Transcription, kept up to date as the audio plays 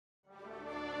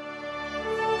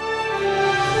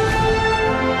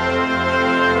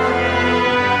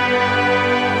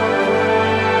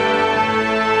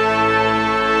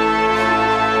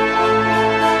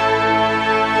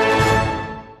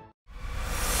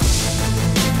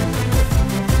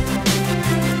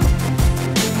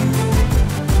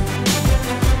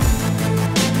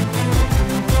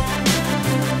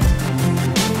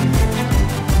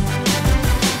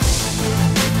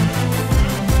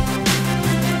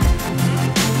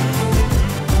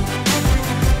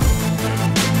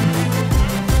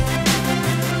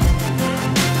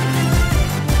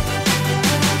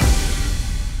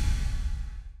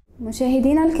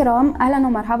مشاهدينا الكرام، أهلا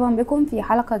ومرحبا بكم في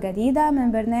حلقة جديدة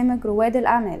من برنامج رواد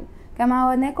الأعمال. كما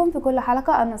عودناكم في كل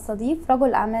حلقة أن نستضيف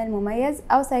رجل أعمال مميز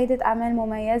أو سيدة أعمال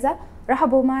مميزة.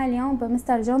 رحبوا معي اليوم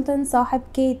بمستر جونتن صاحب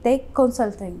كيتك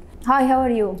كونسلتنج. Hi, how are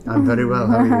you? I'm very well,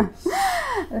 how are you?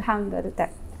 Alhamdulillah.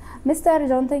 Mr.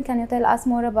 Jonathan, can you tell us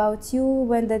more about you?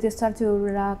 When did you start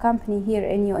your company here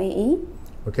in UAE?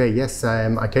 Okay, yes,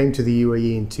 I came to the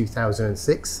UAE in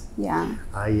 2006. Yeah.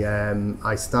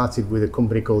 I started with a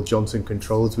company called Johnson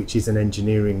Controls, which is an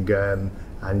engineering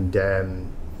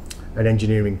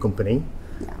company.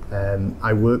 Yeah.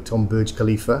 I worked on Burj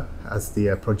Khalifa as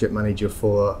the project manager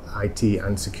for IT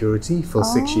and security for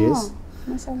 6 years.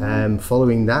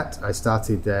 Following that, I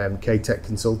started K-Tech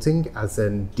Consulting as a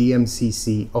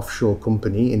DMCC offshore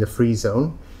company in the free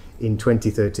zone in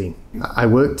 2013. I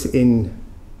worked in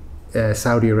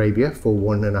Saudi Arabia for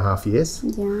 1.5 years.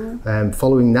 Yeah.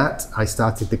 Following that, I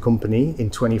started the company in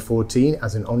 2014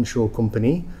 as an onshore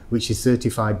company, which is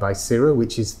certified by CIRA,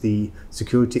 which is the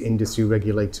Security Industry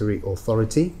Regulatory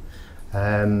Authority.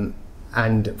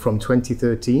 And from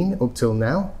 2014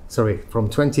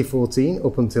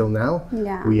 up until now,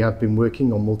 Yeah. we have been working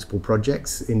on multiple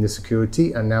projects in the security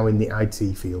and now in the IT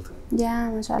field. Yeah,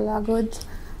 mashallah, good.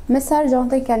 Mr.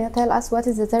 Jonathan, can you tell us what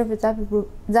is the service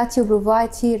that you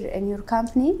provide here in your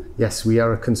company? Yes, we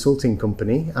are a consulting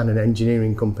company and an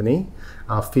engineering company.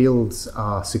 Our fields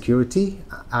are security,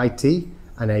 IT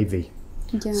and AV.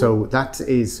 Yeah. So that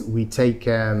is, we take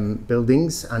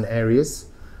buildings and areas,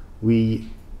 we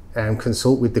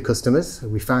consult with the customers,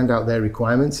 we find out their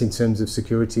requirements in terms of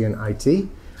security and IT,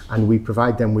 and we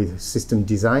provide them with system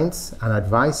designs and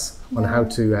advice on how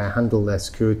to handle their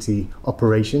security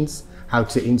operations, how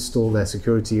to install their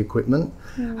security equipment,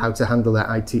 how to handle their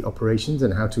IT operations,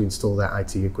 and how to install their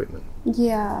IT equipment.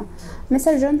 Yeah.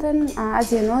 Mr. Jonathan,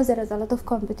 as you know, there is a lot of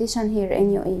competition here in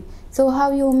UAE. So how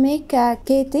you make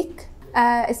K-Tech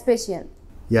special?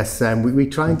 Yes, we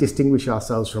try and distinguish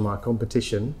ourselves from our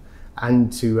competition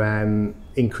and to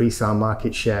increase our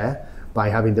market share by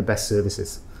having the best services.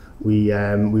 We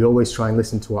always try and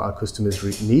listen to what our customers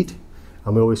need, and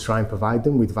we always try and provide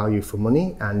them with value for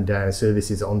money and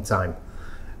services on time.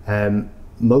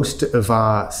 Most of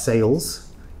our sales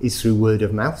is through word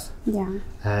of mouth. Yeah.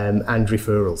 And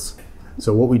referrals. So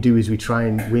what we do is we try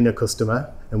and win a customer,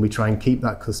 and we try and keep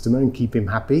that customer and keep him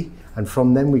happy, and from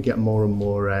them we get more and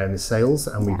more sales,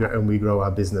 and we grow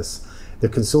our business. The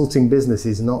consulting business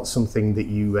is not something that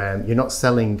you're not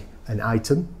selling an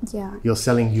item. Yeah. You're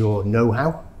selling your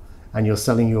know-how, and you're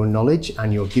selling your knowledge,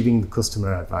 and you're giving the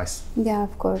customer advice. Yeah,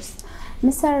 of course.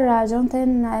 Mr.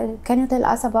 Jonathan, can you tell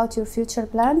us about your future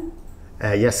plan?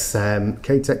 Yes,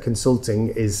 K-Tech Consulting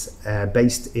is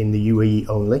based in the UAE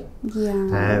only.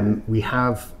 Yeah.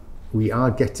 We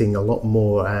are getting a lot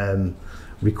more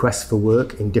requests for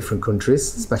work in different countries,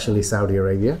 especially Saudi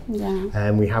Arabia.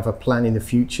 Yeah. We have a plan in the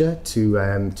future to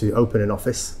open an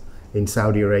office in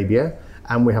Saudi Arabia,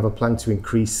 and we have a plan to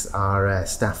increase our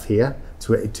staff here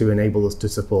to enable us to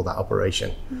support that operation.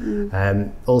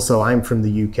 Also, I'm from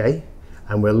the UK,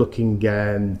 and we're looking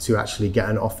to actually get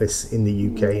an office in the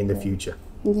UK in the future.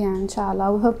 Yeah, inshallah.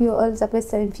 We hope you all the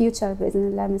best in future,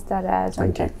 Bismillah, Mr. Jonathan.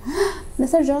 Thank you.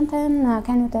 Mr. Jonathan,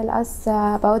 can you tell us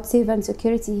about safe and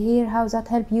security here? How does that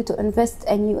help you to invest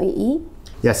in UAE?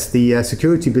 Yes, the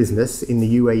security business in the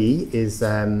UAE is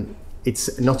it's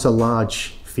not a large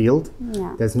field.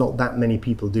 Yeah. There's not that many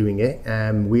people doing it.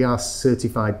 We are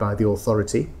certified by the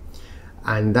authority,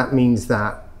 and that means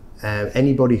that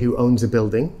anybody who owns a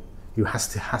building who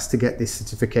has to get this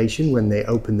certification when they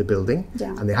open the building.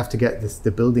 Yeah. And they have to get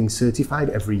the building certified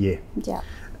every year. Yeah.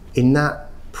 In that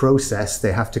process,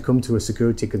 they have to come to a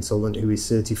security consultant who is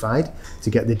certified to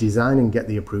get the design and get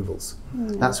the approvals.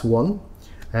 That's one.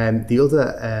 The other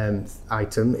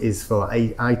item is for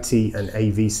IT and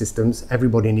AV systems.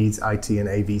 Everybody needs IT and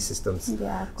AV systems.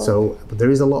 Yeah, of course. So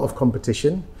there is a lot of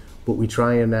competition, but we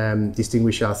try and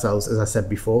distinguish ourselves, as I said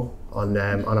before, on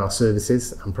our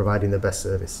services and providing the best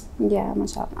service. Yeah,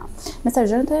 mashallah. Mr.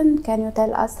 Jonathan, can you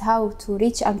tell us how to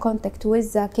reach and contact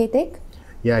with K-Tech?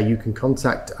 Yeah, you can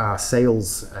contact our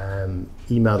sales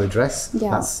email address.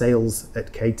 Yeah. That's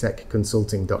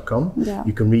sales@ktechconsulting.com. Yeah.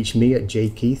 You can reach me at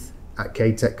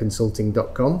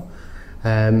jkeith@ktechconsulting.com.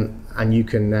 And you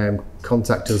can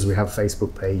contact us. We have a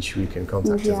Facebook page. You can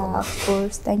contact us on Yeah, that. of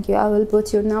course. Thank you. I will put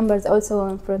your numbers also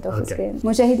in front of the Okay. screen.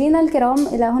 مشاهدينا الكرام،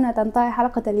 إلى هنا تنتهي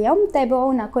حلقة اليوم.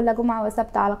 تابعونا كل جمعة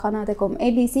وسبت على قناتكم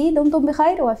ABC. دمتم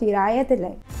بخير وفي رعاية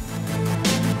الله.